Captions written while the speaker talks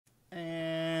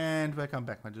And welcome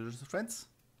back, my dear friends.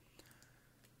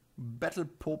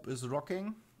 Battlepope is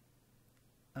rocking.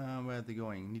 Where are they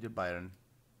going? Need a Byron.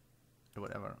 Or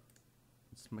whatever.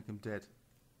 Let's make him dead.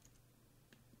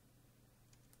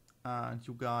 And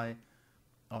you guy.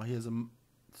 Oh, here's a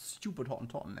stupid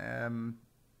Hottentotten.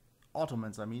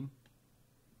 Ottomans, I mean.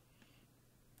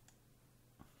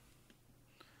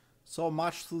 So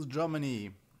much to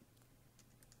Germany.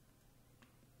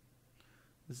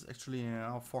 This is actually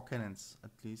 4 cannons,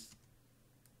 at least.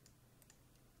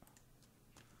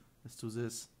 Let's do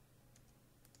this.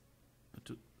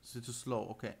 It's too slow.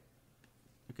 Okay.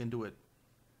 You can do it.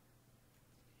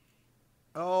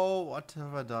 Oh, what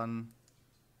have I done?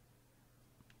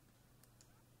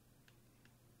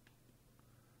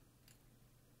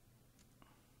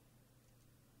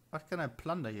 What can I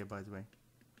plunder here, by the way?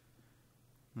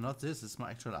 Not this, it's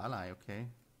my actual ally, okay.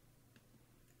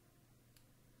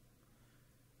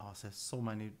 Oh, there's so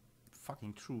many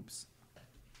fucking troops.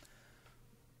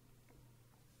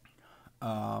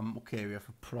 Okay, we have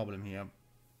a problem here.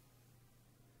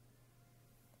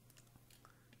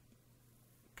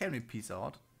 Can we peace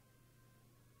out?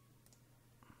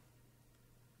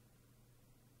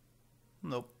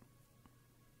 Nope.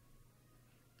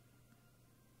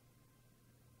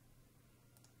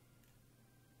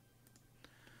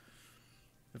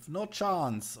 With no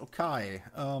chance. Okay.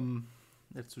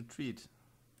 Let's retreat.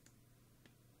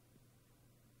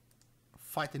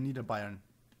 Fight the Niederbayern.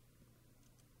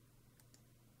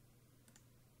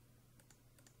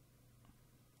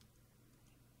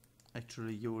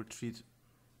 Actually, you retreat.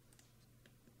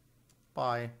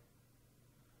 Bye.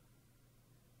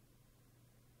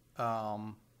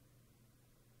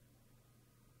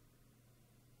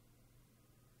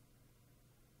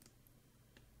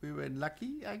 We were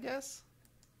lucky, I guess.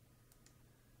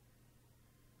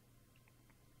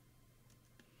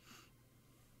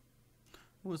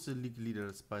 Who's the league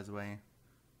leaders, by the way?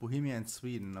 Bohemia and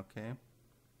Sweden, okay.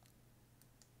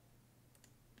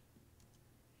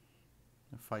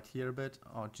 Fight here a bit.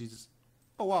 Oh, Jesus.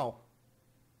 Oh, wow.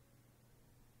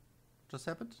 Just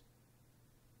happened?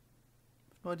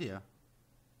 No idea.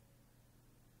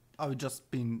 Oh, we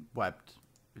just been wiped.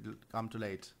 It'll come too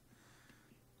late.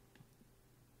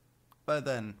 But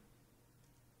then.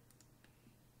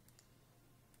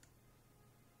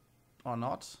 Or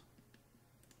not.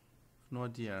 No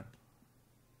idea.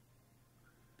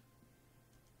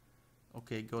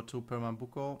 Okay, go to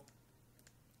Pernambuco.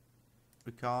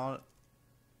 Recall.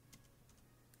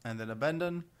 And then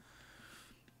abandon.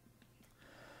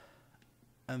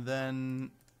 And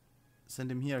then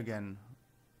send him here again.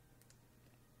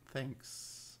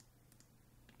 Thanks.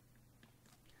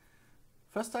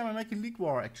 First time I make a league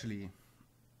war, actually.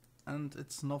 And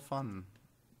it's no fun.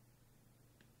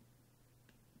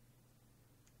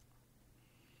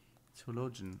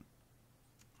 Theologian.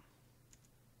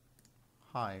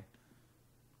 Hi.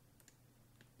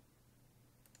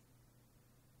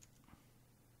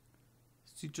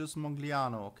 Citrus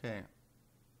Mongliano, okay.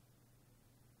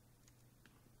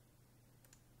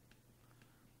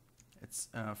 It's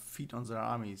feed on their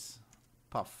armies.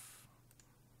 Puff.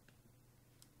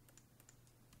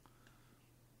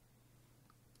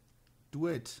 Do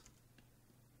it.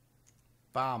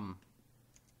 Bam.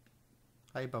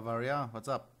 Hi Bavaria, what's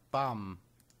up? Bam.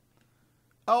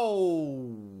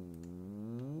 Oh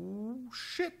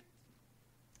shit.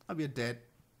 I'll be dead.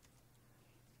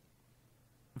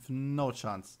 With no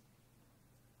chance.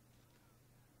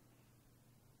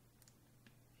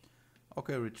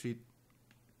 Okay, retreat.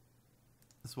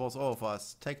 This was all of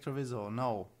us. Take Treviso.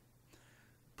 No.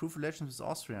 Proof relations with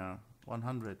Austria.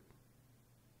 100.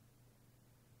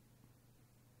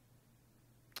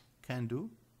 Can do.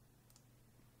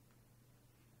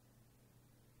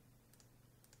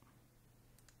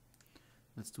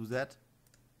 Let's do that.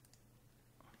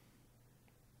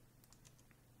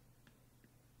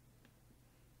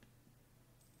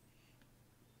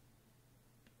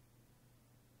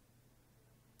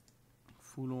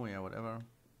 Foulon, yeah, whatever.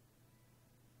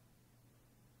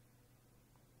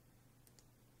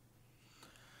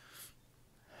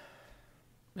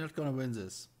 We're not gonna win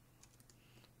this.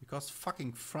 Because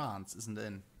fucking France isn't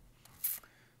in.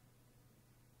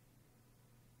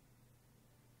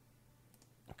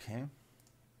 Okay.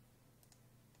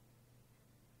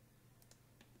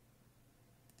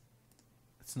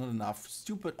 It's not enough.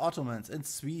 Stupid Ottomans in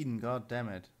Sweden, god damn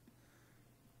it.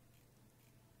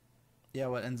 Yeah,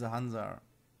 well, in the Hansa.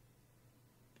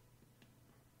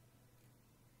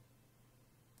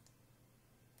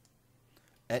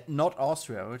 Not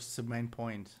Austria, which is the main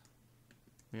point.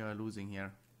 We are losing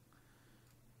here.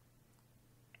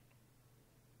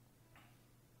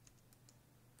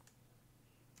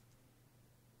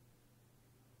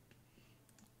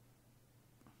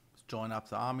 Join up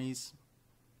the armies.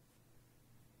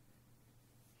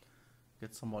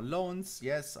 Get some more loans.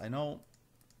 Yes, I know.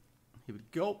 Here we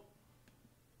go.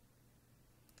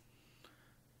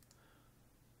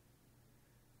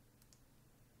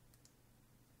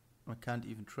 I can't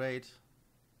even trade.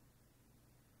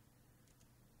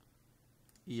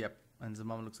 Yep, and the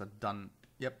Mamelukes are done.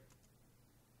 Yep.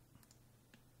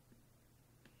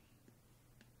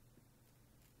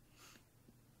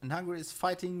 And Hungary is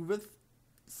fighting with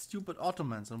stupid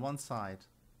Ottomans on one side.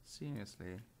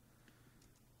 Seriously.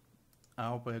 I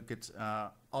hope I get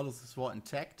all of this war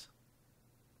intact.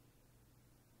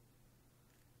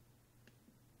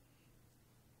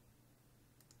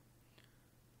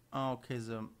 Okay,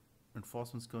 the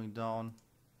reinforcements going down.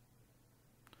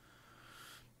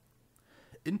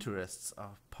 Interests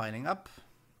are piling up.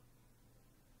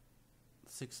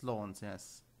 6 loans,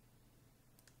 yes.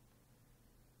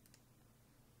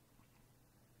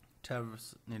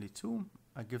 Tariffs nearly 2.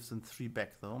 I give them 3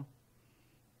 back though.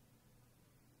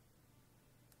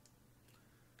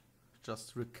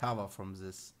 Just recover from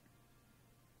this.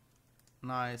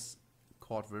 Nice.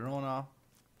 Court Verona.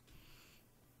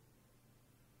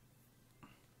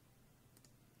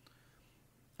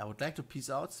 I would like to peace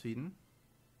out Sweden.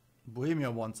 Bohemia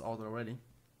wants out already.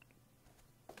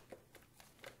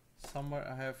 Somewhere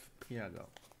I have, here I go.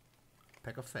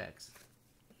 Pack of fags.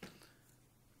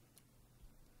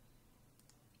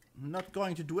 I'm not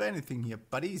going to do anything here,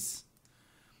 buddies.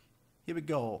 Here we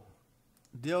go.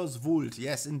 Deus vult,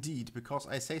 yes indeed, because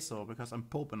I say so, because I'm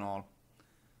Pope and all.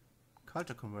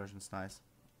 Culture conversion's nice.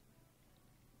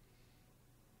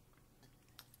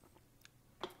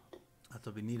 That's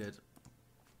what we needed.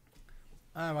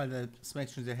 While they're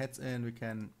smashing their heads in, we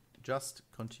can just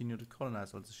continue to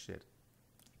colonize all this shit.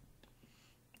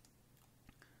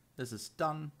 This is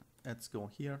done. Let's go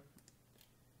here.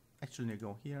 Actually,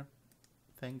 go here.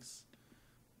 Thanks.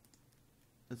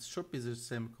 It should be the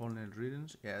same colonial region.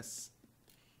 Yes.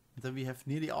 Then we have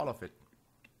nearly all of it.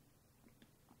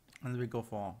 And we go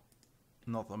for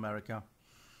North America.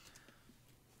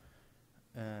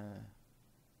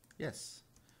 Yes.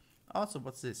 Also,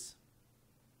 what's this?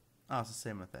 Ah, it's the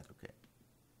same as that, okay.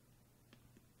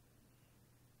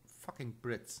 Fucking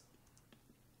Brits.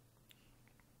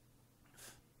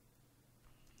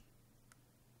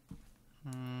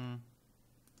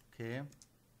 Okay.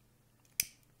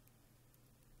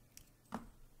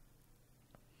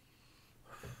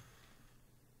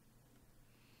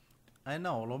 I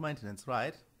know, low maintenance,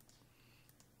 right?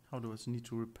 How do I need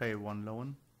to repay 1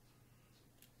 loan?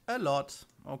 A lot,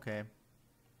 okay.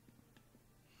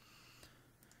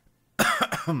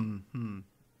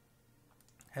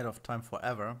 Head of time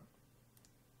forever.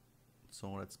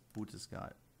 So let's boot this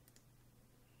guy.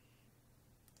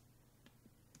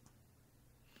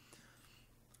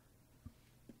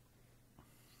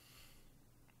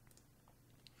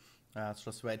 It's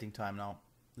just waiting time now.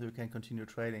 So we can continue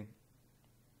trading.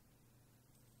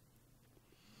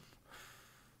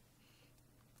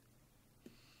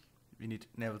 We need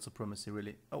naval supremacy,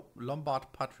 really. Oh,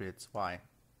 Lombard Patriots, why?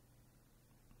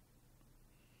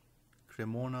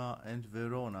 Cremona and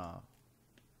Verona.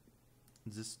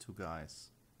 These 2 guys.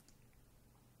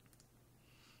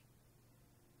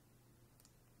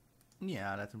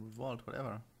 Yeah, let them revolt,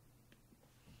 whatever.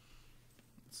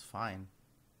 It's fine.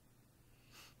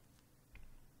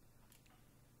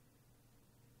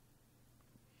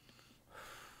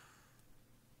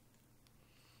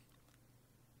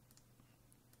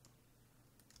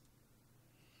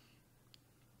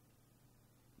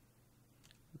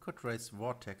 Could raise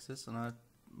war taxes, and I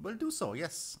will do so,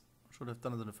 yes. Should have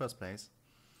done it in the first place.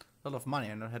 A lot of money,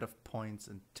 and I had of points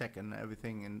and tech and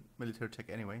everything, and military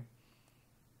tech anyway.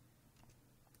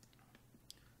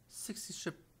 60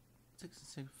 ship...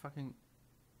 66 fucking...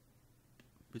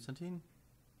 Byzantine?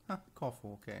 Huh,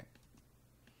 Corfu, okay.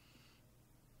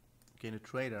 Gain a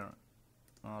trader.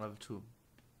 Oh, level 2.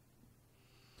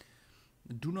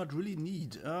 Do not really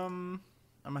need. I'm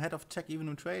ahead of tech even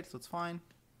in trade, so it's fine.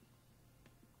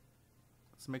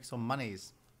 Let's make some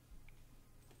monies.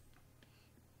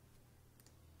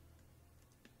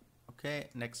 Okay,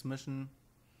 next mission.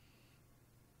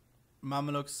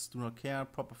 Mamelukes do not care.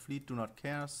 Proper fleet do not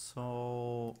care.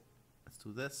 So let's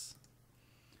do this.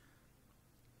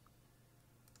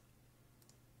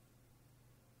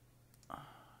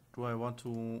 Do I want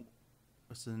to,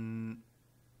 with a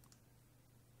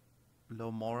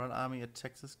low moral army,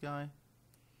 attack this guy?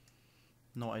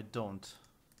 No, I don't.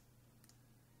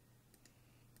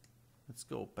 Let's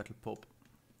go, Battlepope.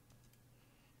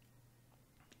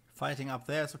 Fighting up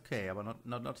there is okay, but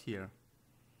not here.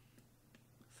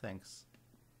 Thanks.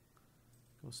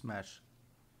 Go smash.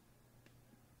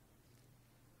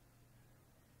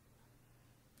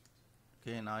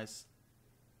 Okay, nice.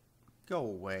 Go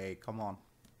away, come on.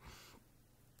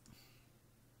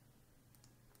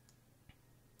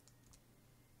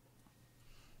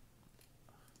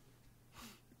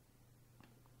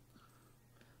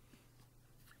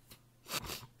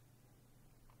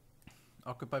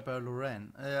 Occupied by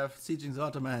Lorraine. Sieging the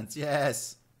Ottomans,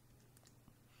 yes!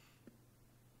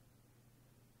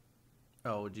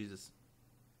 Oh, Jesus.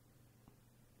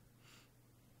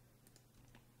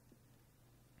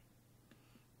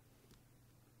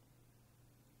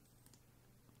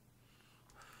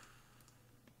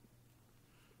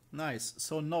 Nice.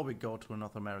 So now we go to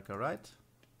North America, right?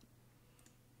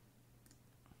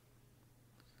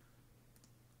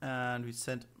 And we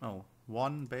sent, oh,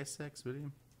 one base X,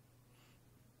 really?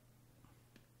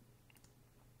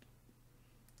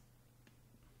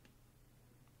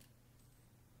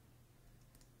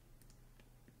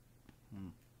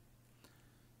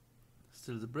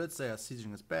 Still the Brits, they are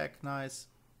sieging us back, nice.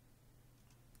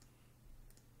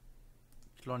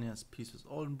 Colonia has peace with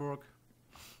Oldenburg.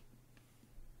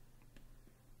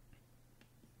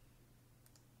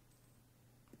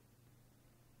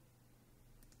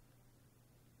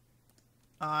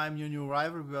 I'm your new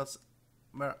rival because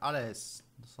we're allies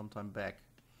sometime back.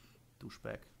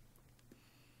 Douchebag.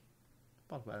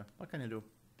 But well, what can you do?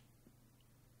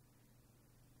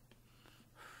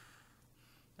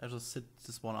 I just sit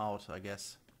this one out, I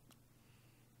guess.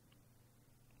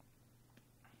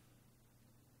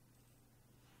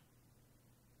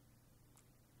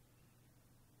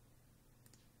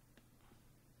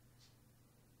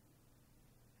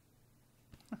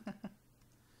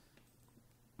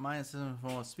 Mainz is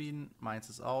for Sweden. Mainz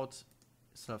is out.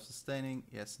 Self-sustaining.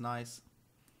 Yes, nice.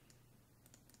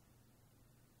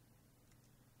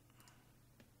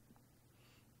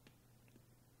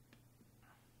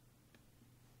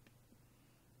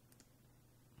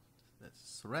 That's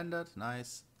surrendered.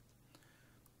 Nice.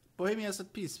 Bohemia is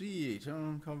at peace. We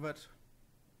convert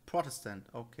Protestant.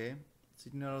 Okay.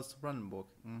 Signals to Brandenburg.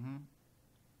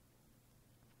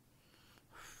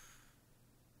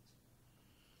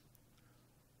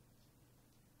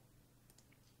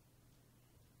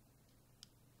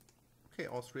 Okay,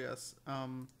 Austria's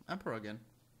emperor again.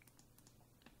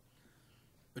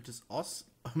 Which is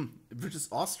which is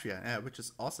Austria, yeah, which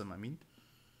is awesome, I mean.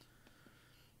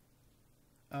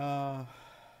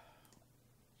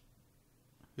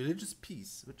 Religious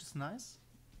peace, which is nice.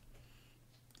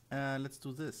 Let's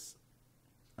do this.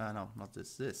 No, not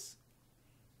this, this.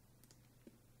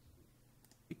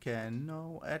 We can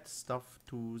now add stuff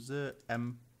to the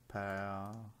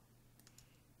empire.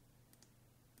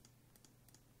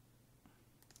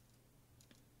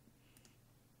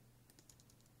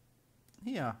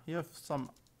 Here, you have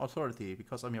some authority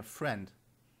because I'm your friend.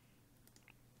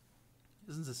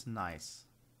 Isn't this nice?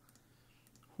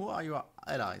 Who are your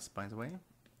allies, by the way?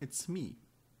 It's me.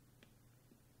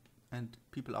 And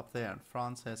people up there.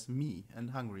 France has me and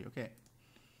Hungary. Okay.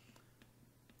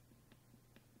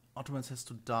 Ottomans has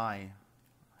to die.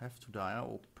 Have to die.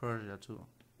 Oh, Persia too.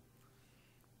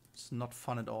 It's not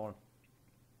fun at all.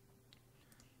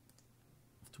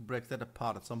 Have to break that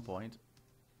apart at some point.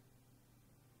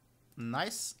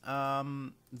 Nice.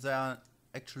 They are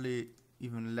actually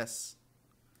even less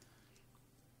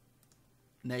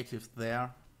native there.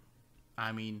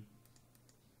 I mean,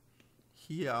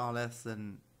 here are less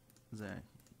than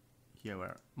here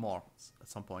were more at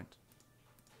some point.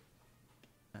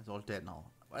 It's all dead now.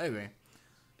 But anyway,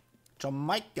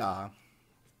 Jamaica.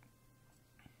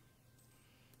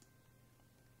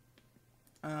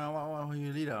 What are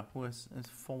your leader? Who is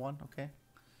 4-1? Okay.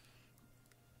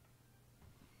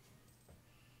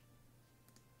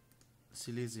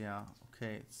 Silesia.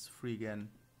 Okay, it's free again.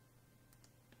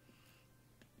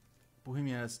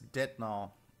 Bohemia is dead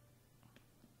now.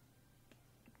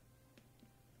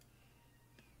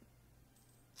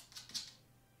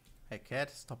 Hey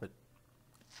cat, stop it.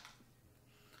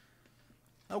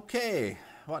 Okay,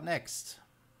 what next?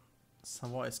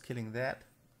 Savoy is killing that.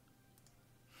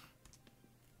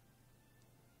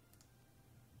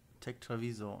 Take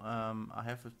Treviso. I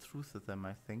have a truce with them,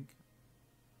 I think.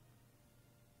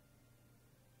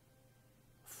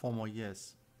 4 more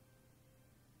years.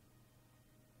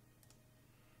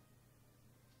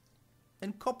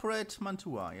 Incorporate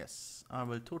Mantua. Yes, I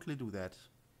will totally do that.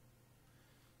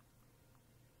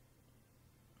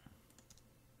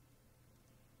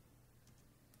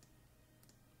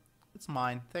 It's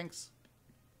mine. Thanks.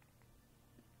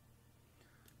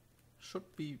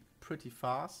 Should be pretty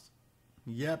fast.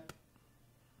 Yep.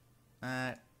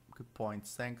 Good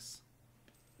points. Thanks.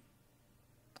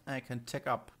 I can take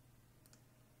up.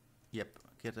 Yep.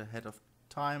 Get ahead of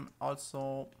time.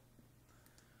 Also.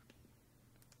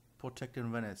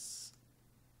 protecting Venice.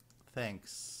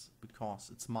 Thanks,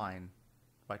 because it's mine,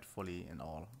 rightfully and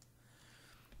all.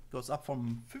 Goes up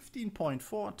from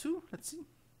 15.4 to, let's see.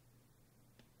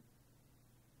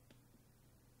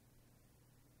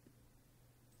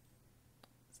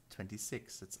 It's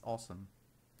 26, that's awesome.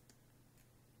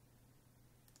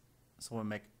 So we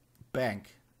make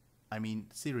bank. I mean,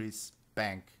 serious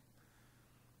bank.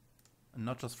 And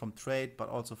not just from trade, but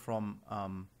also from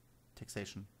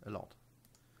taxation, a lot.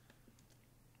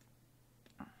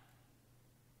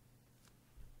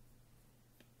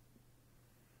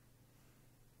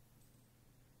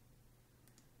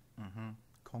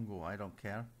 Congo, I don't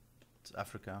care. It's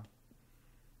Africa.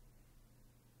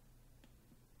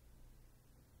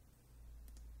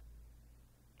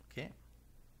 Okay.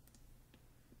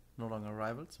 No longer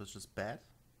rivals, which is bad.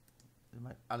 They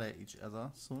might ally each other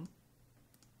soon.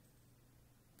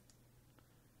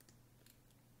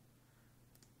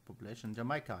 Population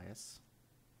Jamaica, yes.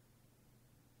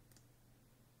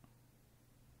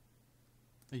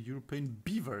 A European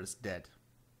beaver is dead.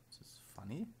 This is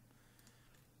funny.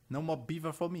 No more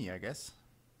beaver for me, I guess.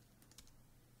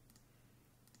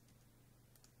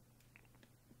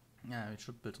 Yeah, we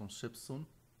should build some ships soon.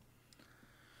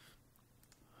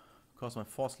 Of course, my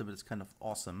force limit is kind of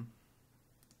awesome.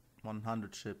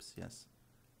 100 ships, yes.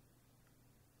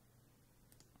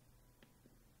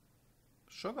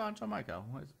 Sugar and Jamaica,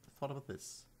 who thought about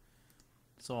this?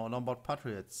 So, Lombard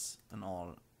Patriots and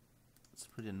all. It's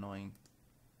pretty annoying.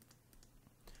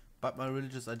 But my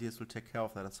religious ideas will take care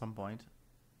of that at some point.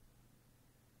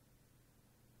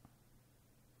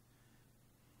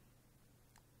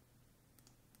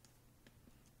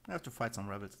 I have to fight some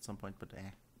rebels at some point, but eh.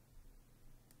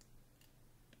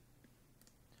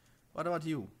 What about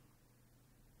you?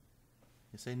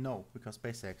 You say no, because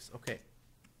SpaceX. Okay.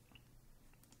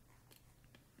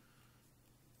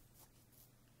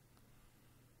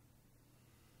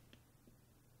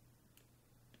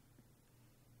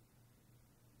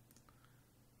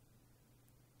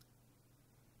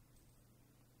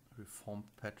 Reformed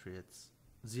Patriots.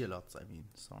 Zealots, I mean,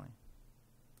 sorry.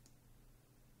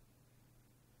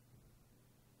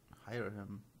 Hire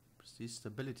him. Prestige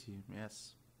stability,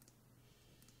 yes.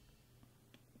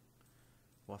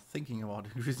 Was thinking about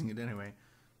increasing it anyway.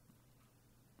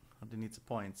 But it needs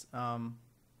points.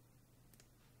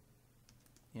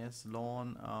 Yes,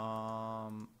 loan. I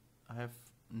have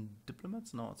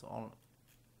diplomats? No, it's all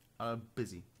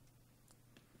busy.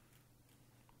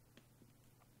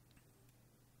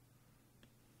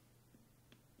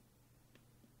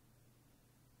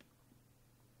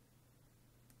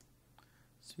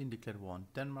 Sweden declared war on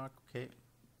Denmark, okay.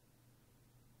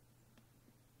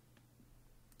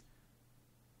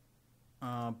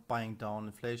 Buying down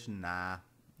inflation? Nah,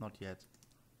 not yet.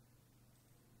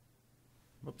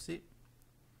 Whoopsie.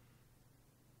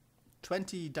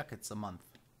 20 ducats a month.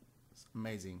 It's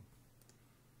amazing.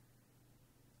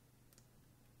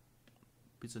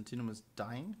 Byzantium is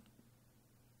dying?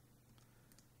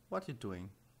 What are you doing?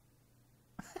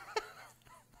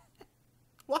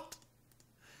 What?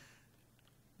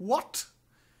 What?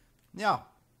 Yeah,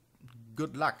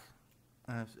 good luck.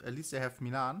 At least they have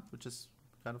Milan, which is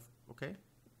kind of okay.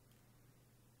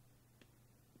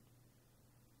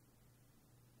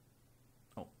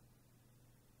 Oh.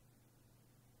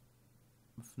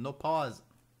 With no powers.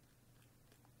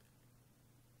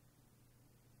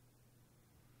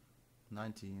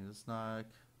 90, it's like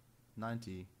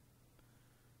 90.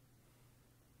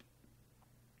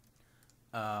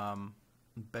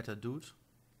 Better dude.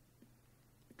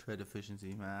 Trade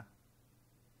efficiency, man.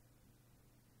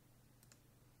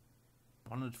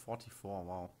 144,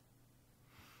 wow.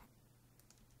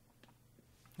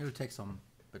 It will take some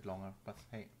bit longer, but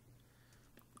hey.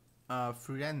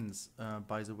 Friends,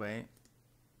 by the way.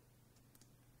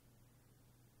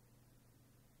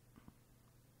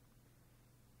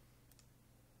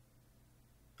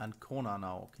 And Kona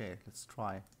now, okay, let's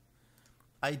try.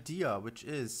 Idea, which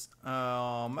is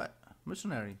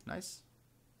missionary, nice.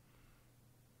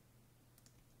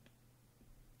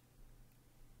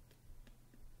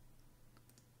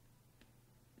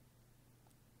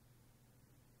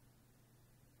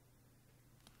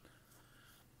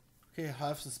 Okay,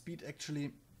 half the speed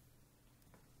actually.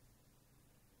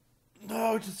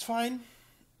 No, it's fine.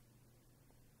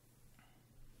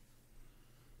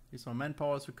 Here's my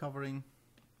manpower is recovering.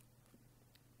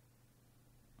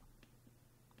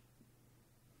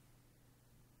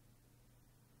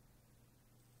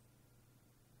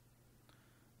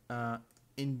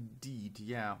 Indeed,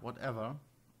 yeah, whatever.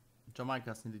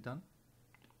 Jamaica's nearly done.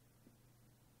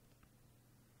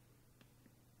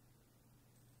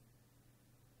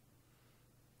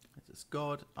 is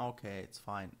good. Okay, it's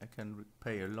fine. I can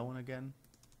repay your loan again.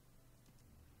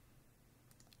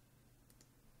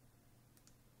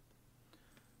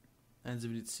 And we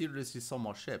need seriously some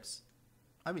more ships.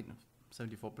 I mean,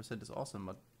 74% is awesome,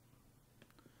 but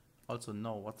also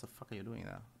no, what the fuck are you doing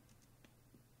there?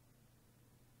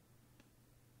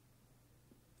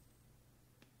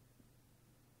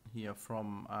 Here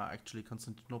from actually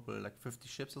Constantinople, like 50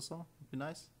 ships or so, would be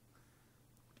nice.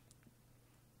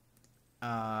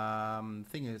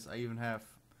 Thing is, I even have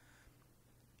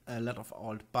a lot of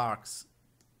old barks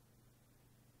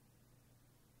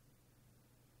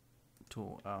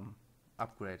to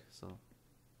upgrade, so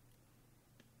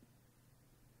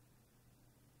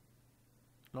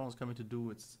long as coming to do,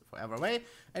 it's forever away.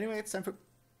 Anyway, it's time for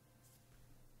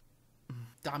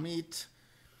damn it,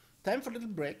 time for a little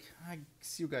break. I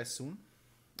see you guys soon,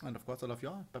 and of course I love you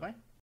all. Bye bye.